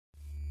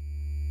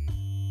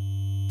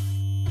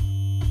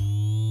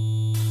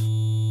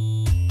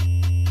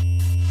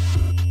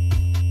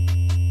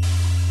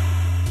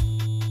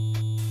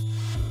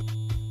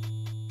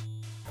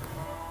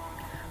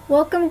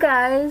Welcome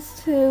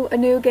guys to a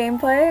new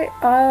gameplay.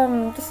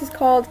 This is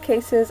called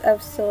Cases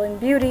of Stolen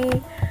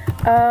Beauty.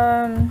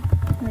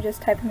 Let me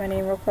just type in my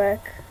name real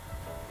quick.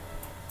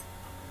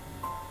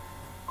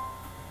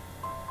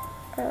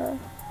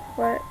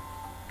 What?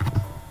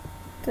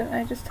 Didn't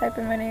I just type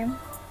in my name?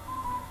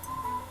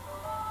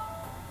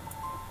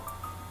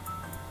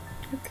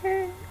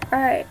 Okay,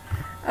 alright.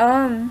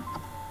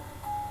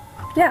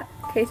 Yeah,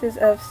 Cases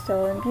of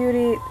Stolen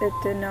Beauty. It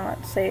did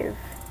not save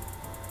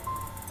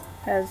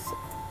as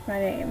my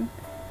name,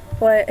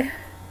 but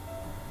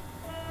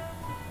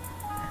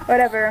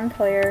whatever, I'm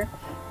player.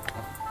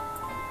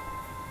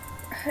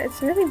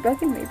 It's really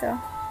bugging me though.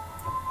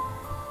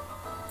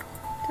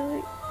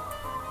 Delete.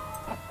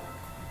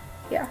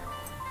 Yeah.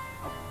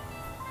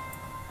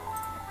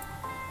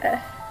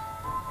 Can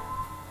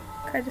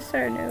I just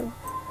start anew?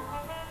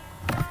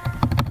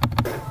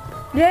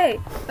 Yay!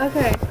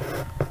 Okay.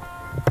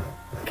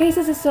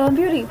 Cases of Stolen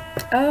Beauty.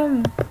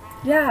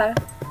 Yeah,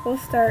 we'll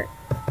start.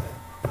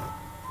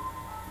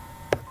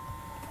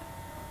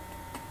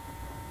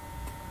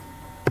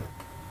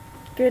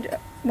 Good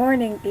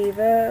morning,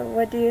 Eva.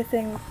 What do you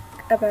think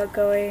about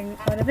going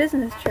on a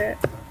business trip?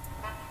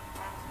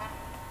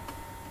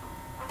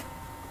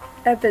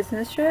 A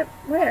business trip?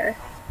 Where?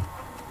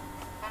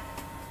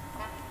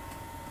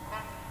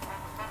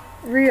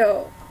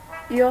 Real.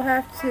 You'll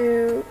have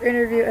to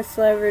interview a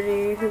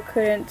celebrity who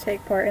couldn't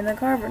take part in the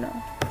carnival.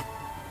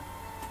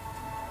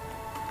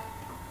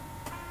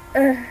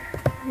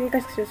 You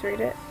guys can just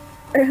read it.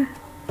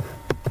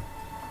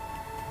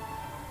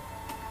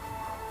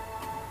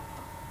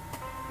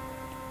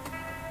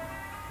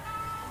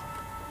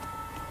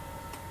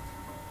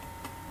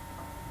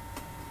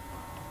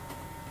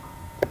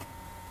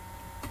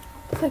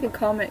 It's like a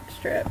comic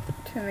strip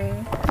to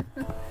me.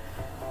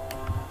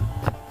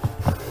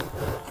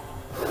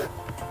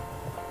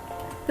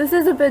 This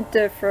is a bit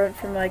different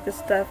from like the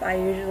stuff I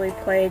usually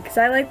play, because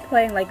I like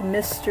playing like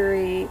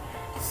mystery,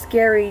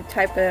 scary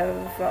type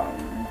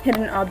of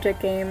hidden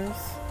object games.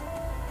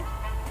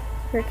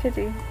 For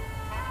kitty.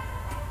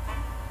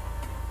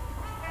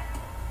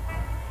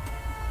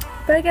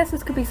 But I guess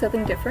this could be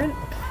something different.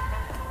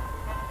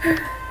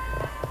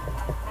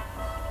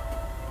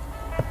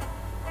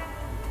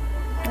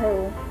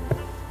 Oh.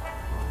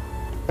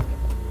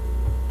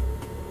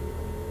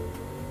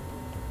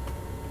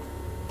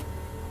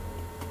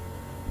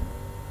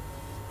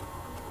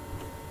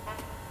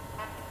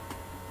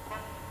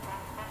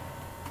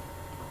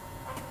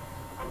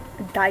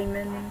 A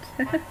diamond.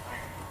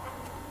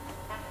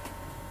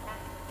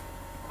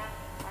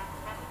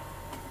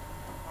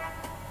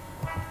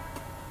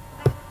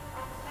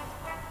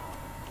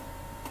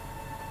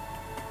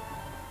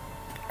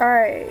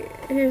 Alright,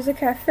 here's a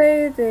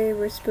cafe. They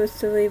were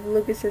supposed to leave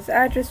Lucas's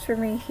address for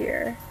me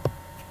here.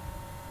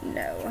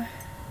 No.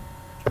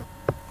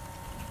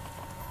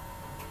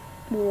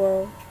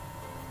 Whoa.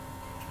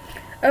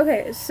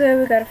 Okay,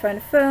 so we gotta find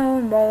a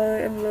phone,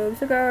 wallet, envelope,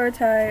 cigar,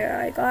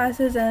 tie,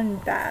 eyeglasses,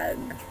 and bag.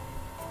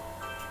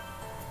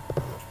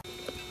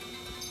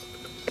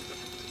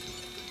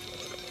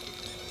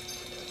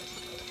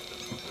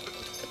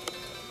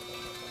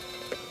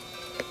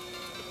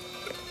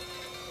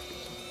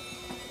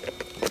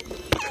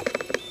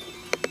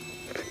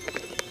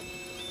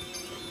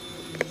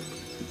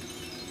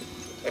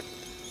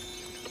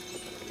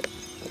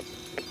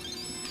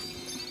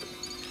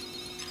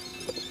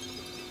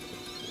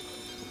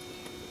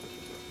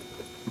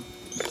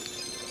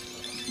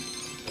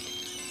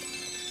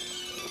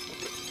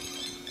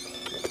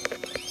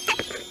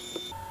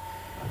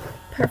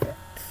 Perfect.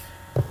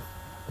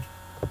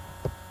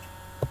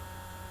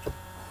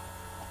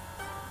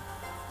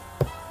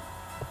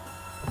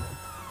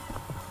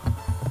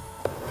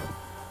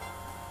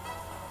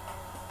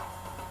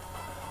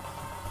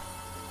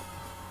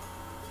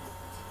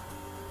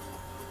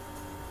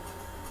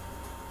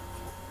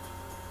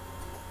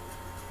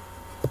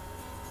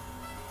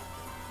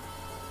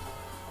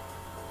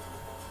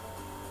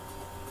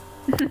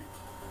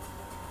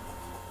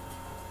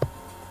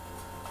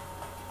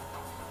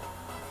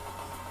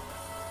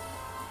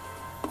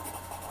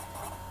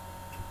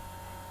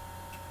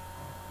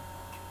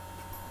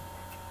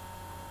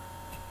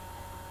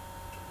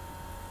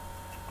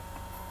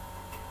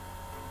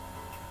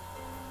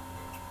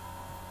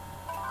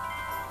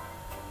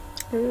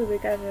 Ooh, we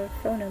got a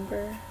phone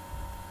number.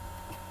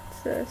 What's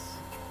this?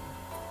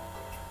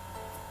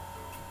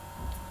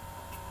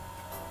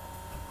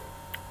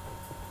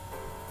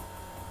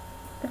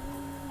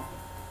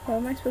 What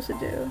am I supposed to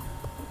do?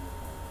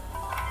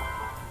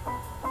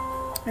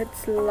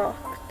 It's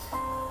locked.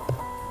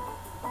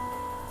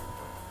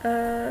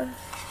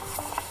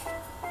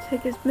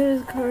 Take his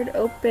business card,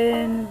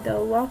 open the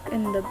lock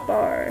in the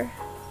bar.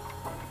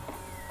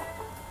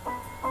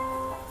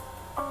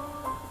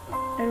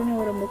 I don't know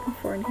what I'm looking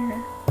for in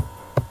here.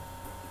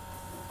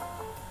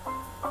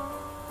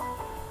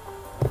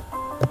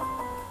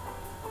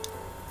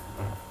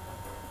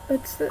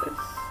 What's this?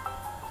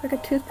 It's like a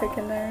toothpick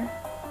in there.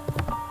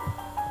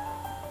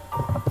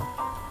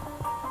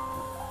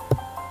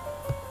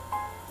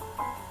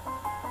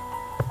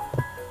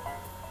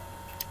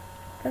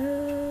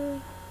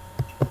 Do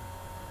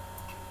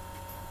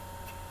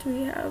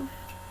we have?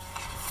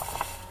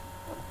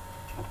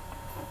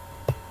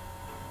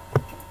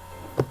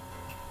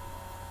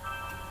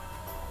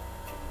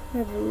 We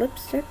have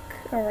lipstick,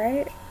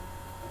 alright.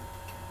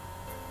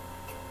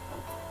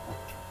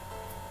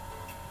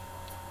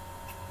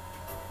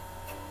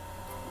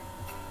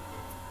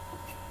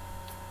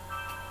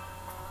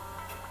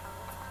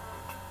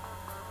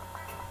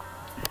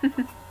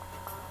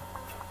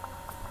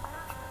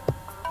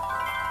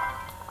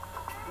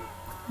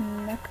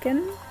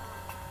 Napkin.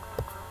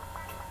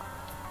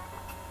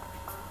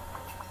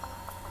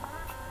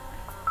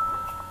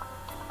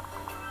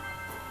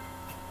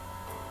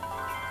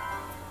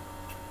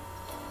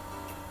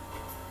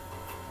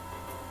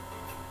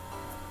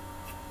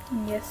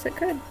 Yes, it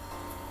could.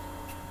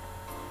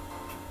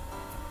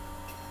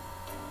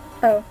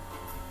 Oh.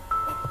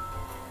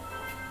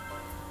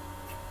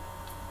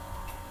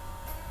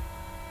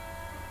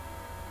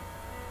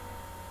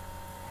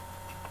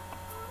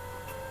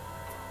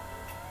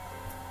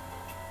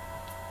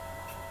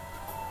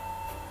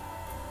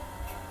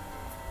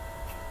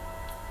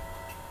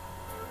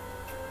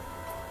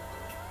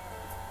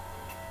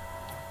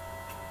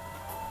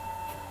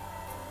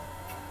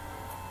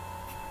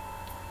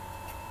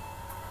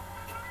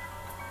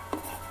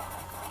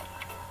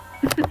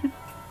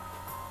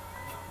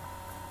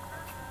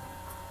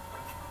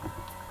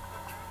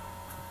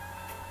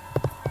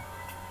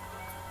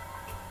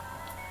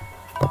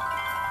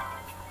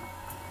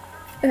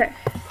 Okay,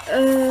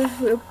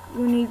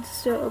 we need to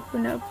still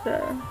open up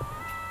the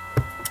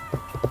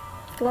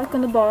lock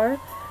on the bar,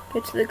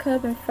 get to the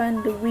club and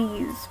find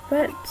Louise,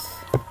 but,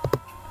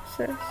 what's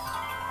this?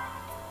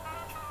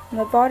 On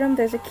the bottom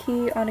there's a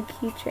key on a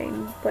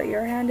keychain, but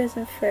your hand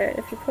doesn't fit.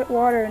 If you put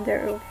water in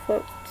there, it will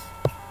float.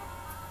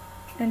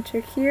 Enter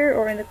here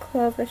or in the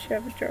club that should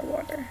have a jar of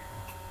water.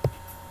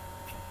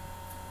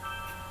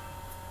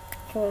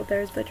 Oh,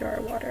 there's the jar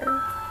of water.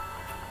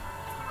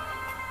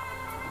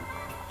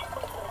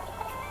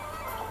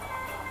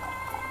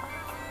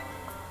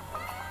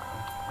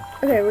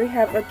 Okay, we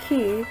have a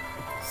key,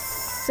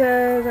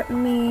 so that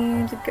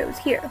means it goes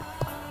here.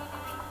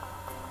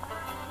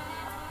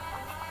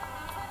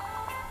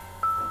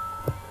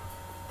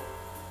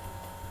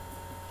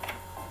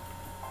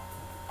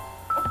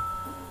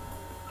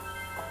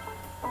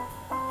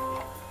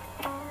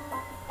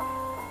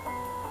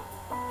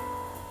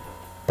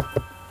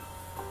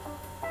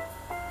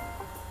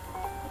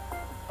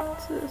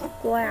 This is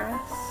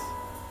glass.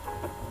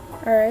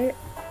 Alright.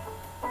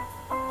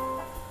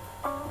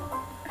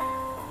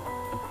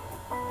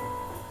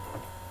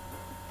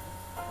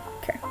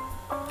 Okay.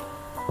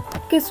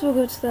 Guess we'll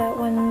go to that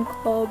one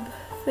club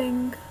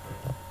thing.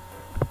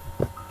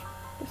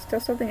 There's still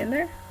something in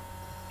there?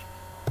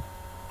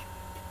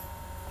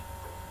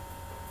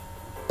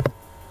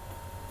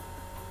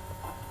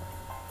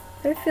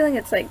 I have a feeling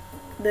it's like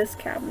this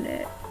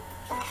cabinet.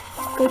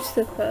 Go to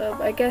the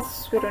club. I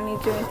guess we don't need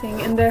to do anything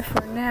in there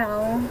for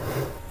now.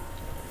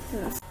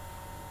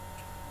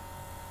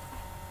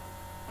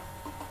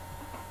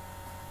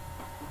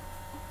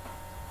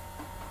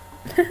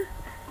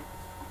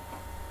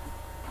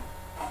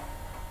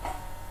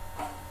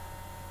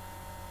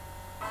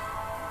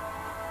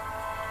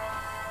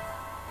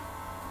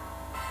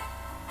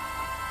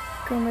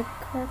 Go make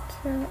a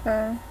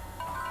cocktail.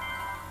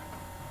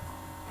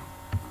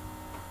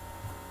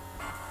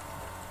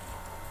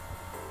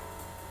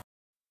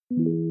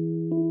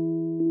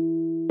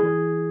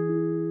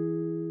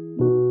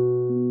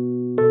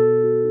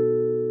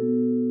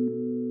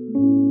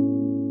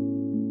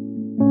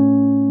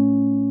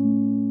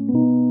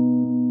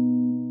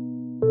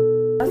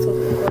 That's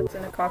what's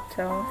in a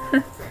cocktail.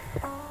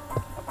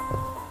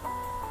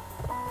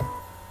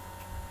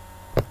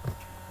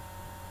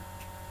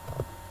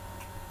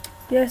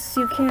 Yes,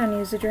 you can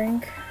use a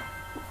drink.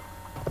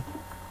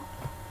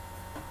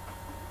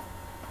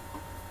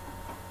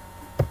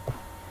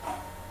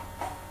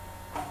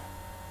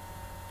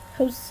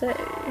 Jose.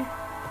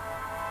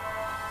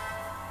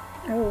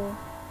 Oh.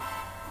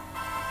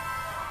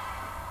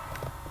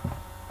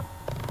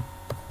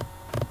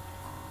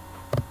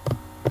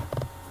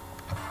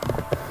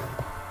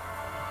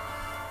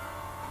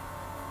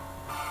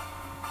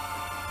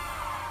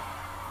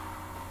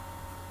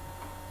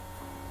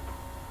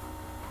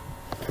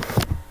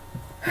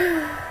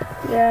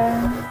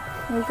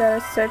 Yeah, we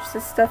gotta search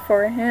the stuff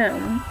for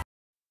him.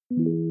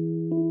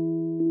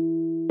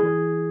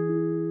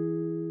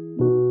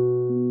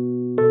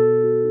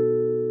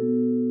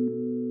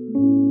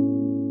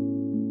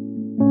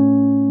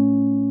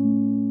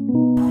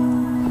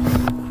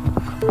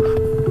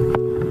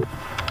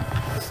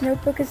 This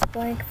notebook is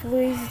blank. If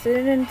Louise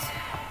didn't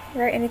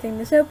write anything in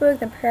this notebook,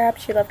 then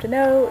perhaps she left a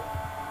note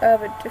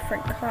of a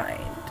different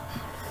kind.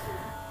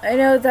 I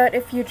know that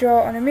if you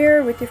draw on a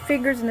mirror with your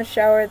fingers in the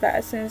shower, that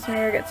as soon as the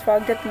mirror gets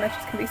fogged up, the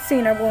message can be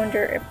seen. I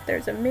wonder if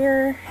there's a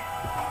mirror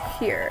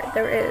here.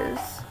 There is.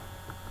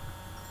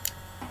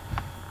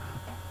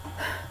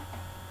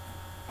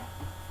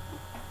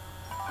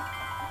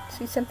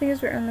 see something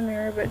is written on the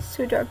mirror, but it's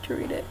too dark to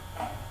read it.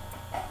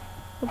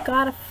 We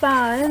gotta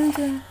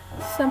find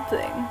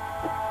something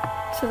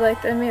to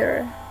light the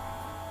mirror.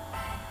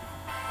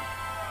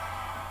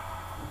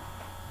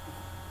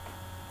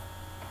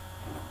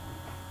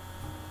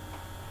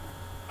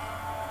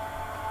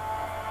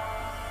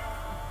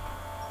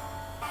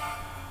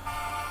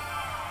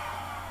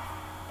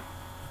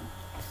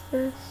 What's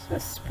this? A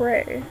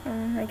spray.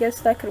 I guess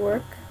that could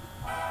work.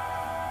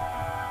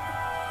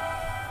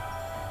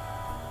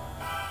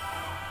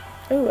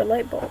 Ooh, a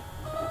light bulb.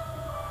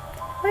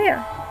 Oh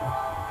yeah.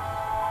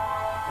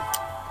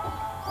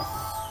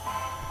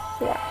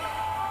 Swap.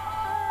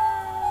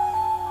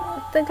 I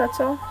think that's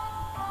all.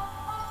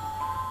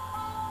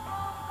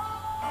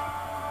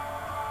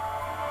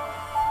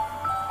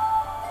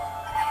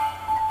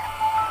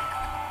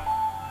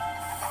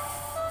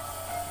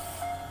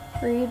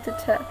 Read the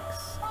text.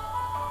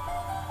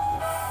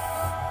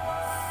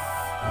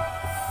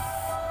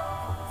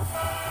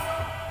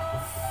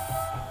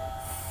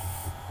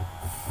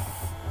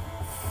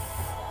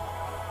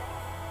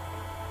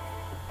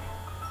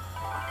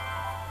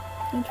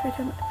 Treat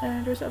him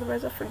address,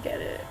 otherwise I'll forget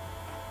it.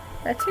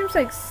 That seems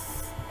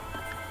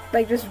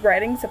like just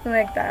writing something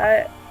like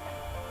that,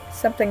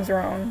 something's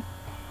wrong.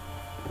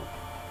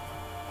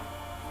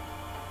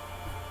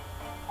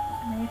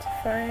 I need to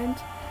find,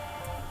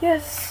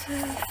 yes,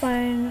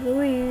 find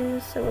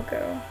Louise, so we'll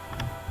go.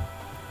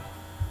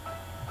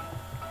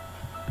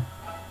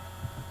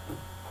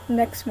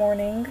 Next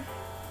morning.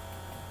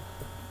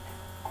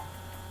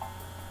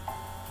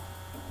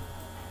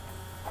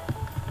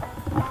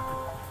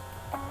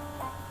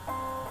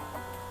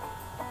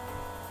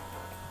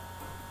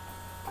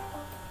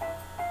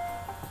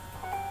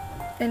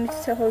 I need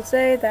to tell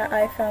Jose that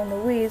I found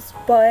Louise,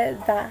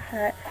 but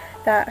that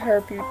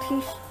her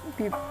beautician,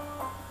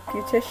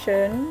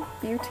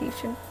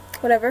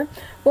 whatever,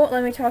 won't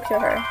let me talk to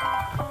her.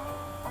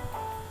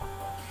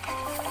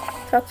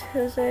 Talk to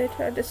Jose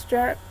to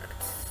distract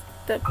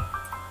the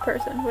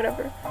person,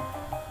 whatever.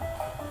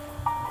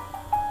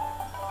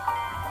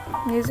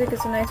 Music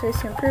is a nice way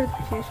to improve the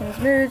beautician's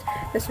mood.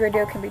 This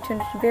radio can be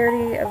tuned to a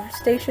variety of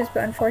stations,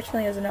 but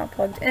unfortunately is not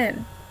plugged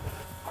in.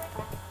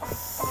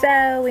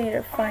 So we need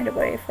to find a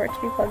way for it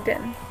to be plugged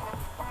in.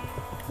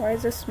 Why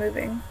is this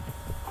moving?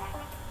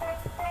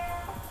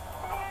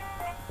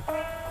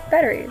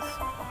 Batteries.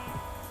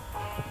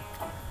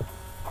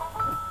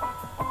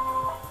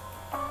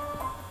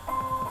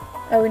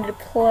 Oh, we need a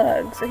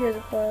plug. So here's a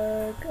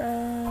plug.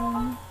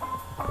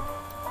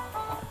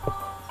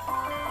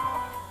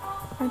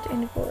 Aren't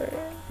any board?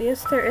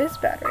 Yes, there is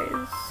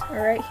batteries.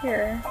 Right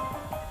here.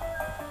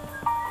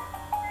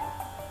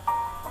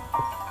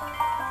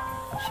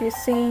 She's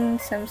singing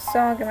some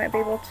song. I might be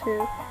able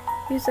to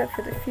use that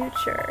for the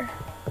future.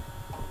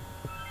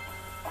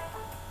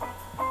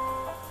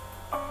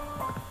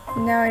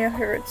 Now I know her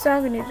favorite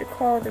song. I need to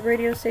call the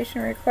radio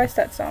station and request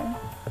that song.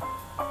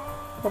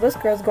 Well, this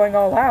girl's going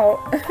all out.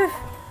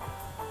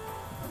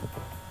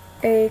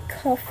 A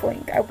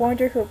cufflink. I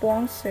wonder who it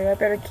belongs to. I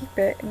better keep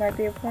it. It might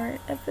be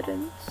important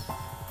evidence.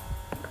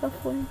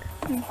 Cufflink.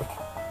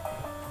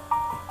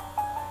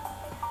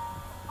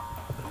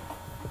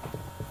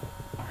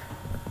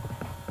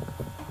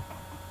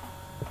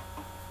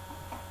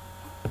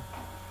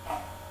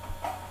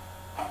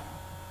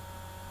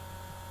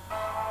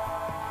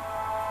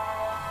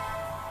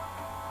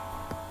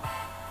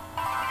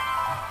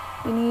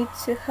 We need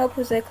to help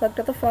Jose collect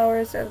all the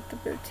flowers at the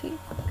boutique.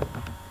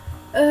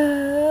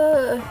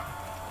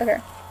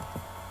 Okay.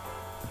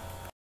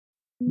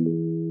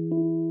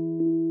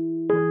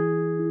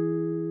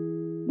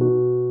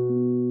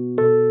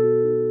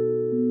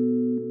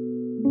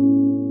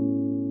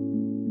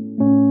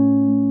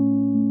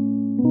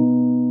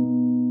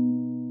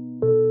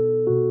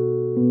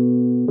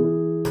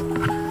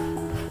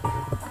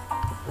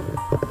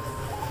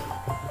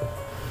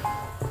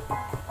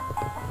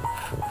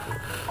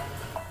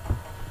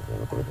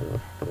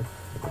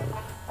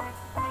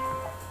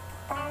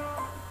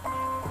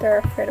 They're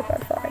afraid of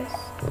butterflies.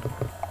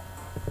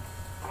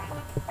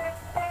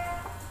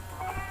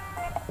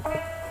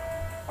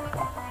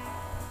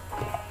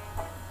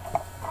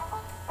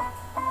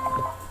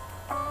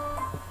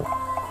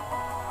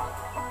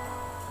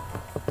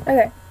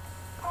 Okay,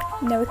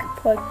 now we can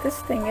plug this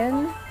thing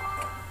in.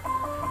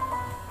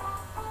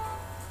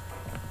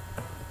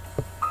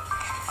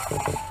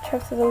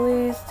 Trust the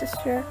Louise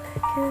distract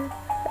here.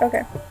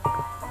 Okay.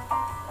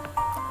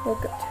 We'll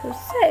go to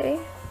Jose.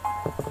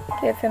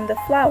 Give him the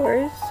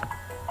flowers.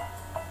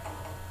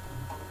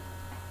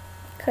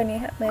 Couldn't you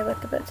help me with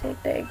the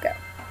boutique? There you go.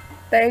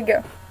 There you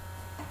go.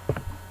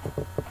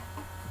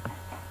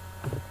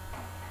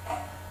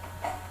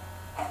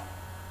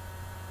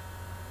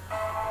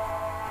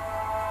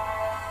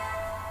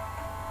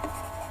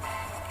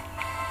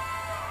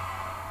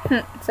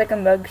 It's like a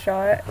mug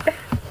shot.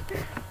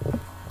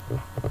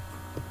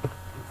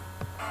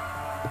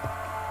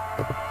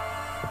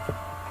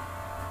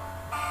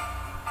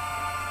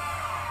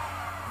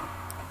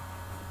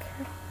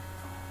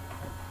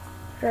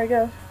 Where do I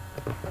go?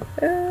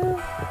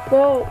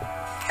 Whoa!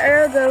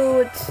 I'll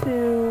go to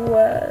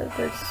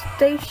the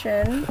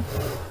station,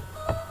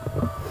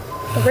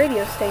 the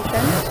radio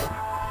station.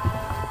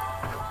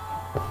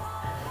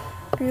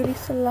 Beauty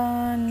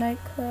salon,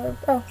 nightclub.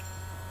 Oh,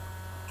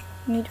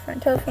 need to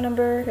find telephone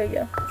number. Here you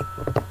go.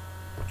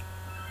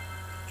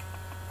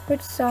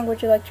 Which song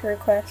would you like to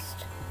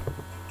request?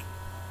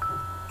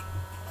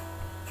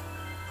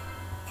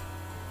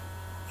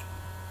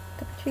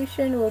 The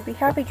petition will be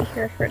happy to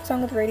hear your favorite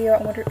song on the radio.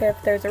 I wonder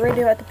if there's a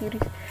radio at the beauty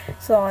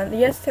salon.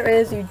 Yes, there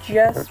is. You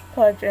just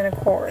plugged in a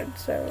cord,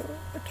 so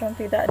don't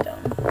be that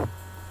dumb.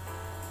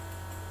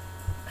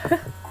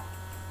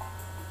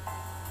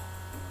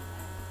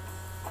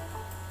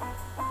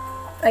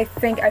 I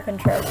think I can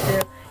trust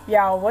you.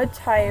 Yeah, what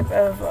type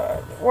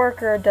of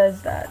worker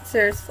does that?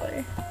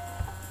 Seriously.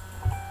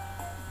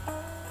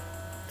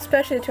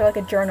 Especially to like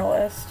a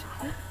journalist.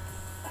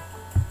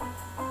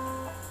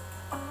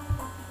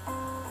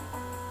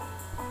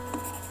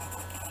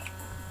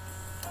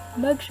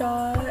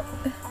 Mugshot.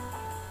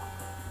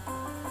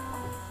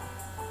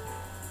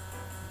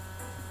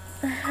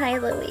 Hi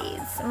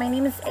Louise, my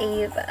name is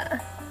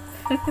Ava.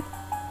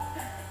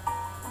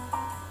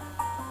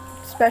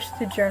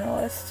 Especially to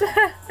journalists.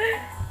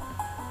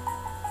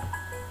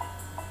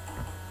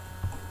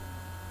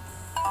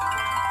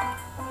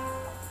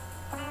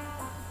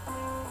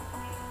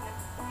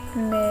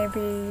 Maybe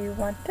you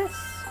want this?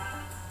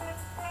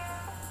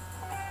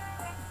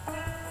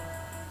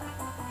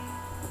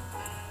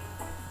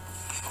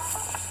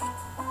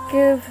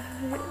 Give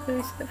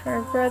Louise the for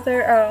her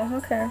brother. Oh,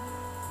 okay.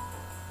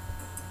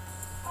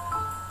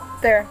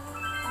 There.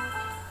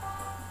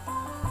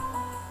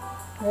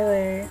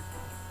 Really?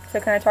 So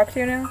can I talk to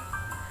you now?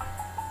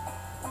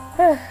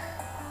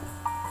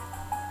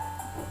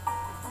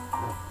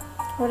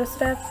 What a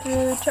step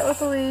to chat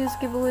with Louise.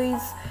 Give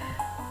Louise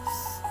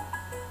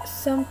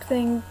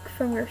something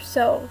from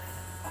yourself.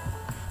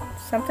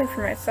 Something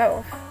for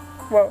myself.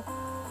 Whoa.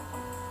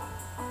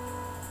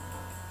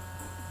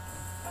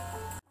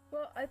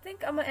 Well, I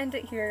think I'm gonna end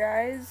it here,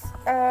 guys.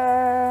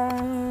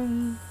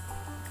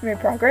 Made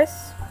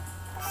progress.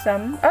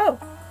 Some. Oh!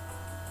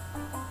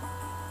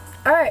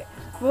 Alright.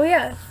 Well,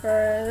 yeah,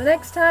 for the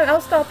next time,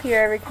 I'll stop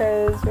here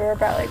because we're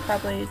about, like,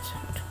 probably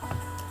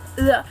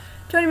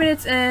 20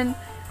 minutes in.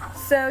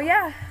 So,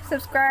 yeah,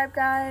 subscribe,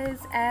 guys,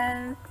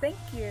 and thank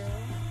you.